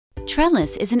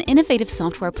Trellis is an innovative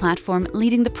software platform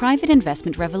leading the private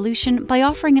investment revolution by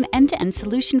offering an end-to-end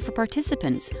solution for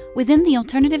participants within the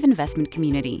alternative investment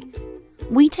community.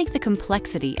 We take the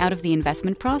complexity out of the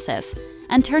investment process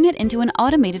and turn it into an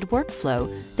automated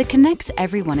workflow that connects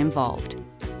everyone involved.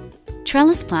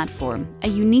 Trellis Platform, a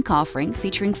unique offering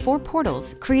featuring 4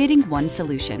 portals creating one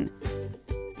solution.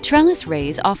 Trellis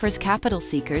Raise offers capital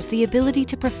seekers the ability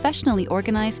to professionally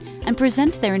organize and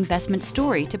present their investment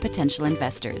story to potential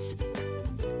investors.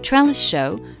 Trellis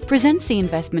Show presents the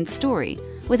investment story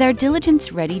with our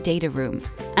diligence-ready data room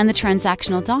and the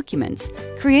transactional documents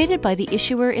created by the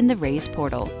issuer in the Raise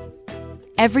portal.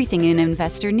 Everything an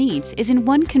investor needs is in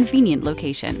one convenient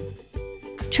location.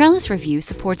 Trellis Review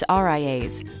supports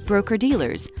RIAs,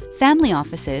 broker-dealers, family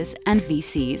offices, and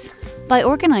VCs by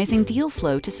organizing deal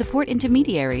flow to support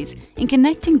intermediaries in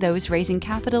connecting those raising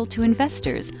capital to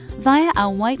investors via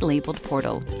our white-labeled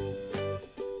portal.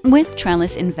 With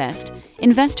Trellis Invest,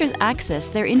 investors access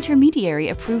their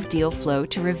intermediary-approved deal flow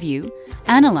to review,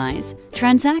 analyze,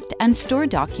 transact, and store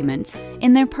documents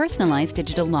in their personalized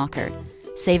digital locker,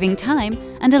 saving time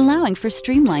and allowing for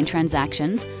streamlined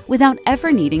transactions without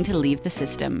ever needing to leave the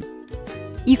system.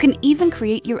 You can even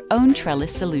create your own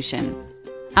Trellis solution.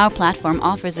 Our platform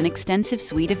offers an extensive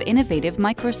suite of innovative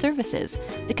microservices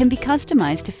that can be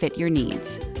customized to fit your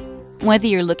needs. Whether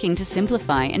you're looking to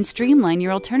simplify and streamline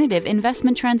your alternative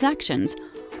investment transactions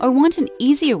or want an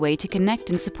easier way to connect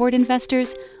and support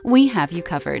investors, we have you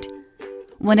covered.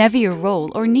 Whatever your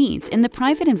role or needs in the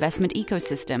private investment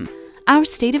ecosystem, our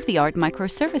state-of-the-art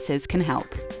microservices can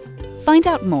help. Find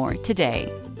out more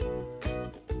today.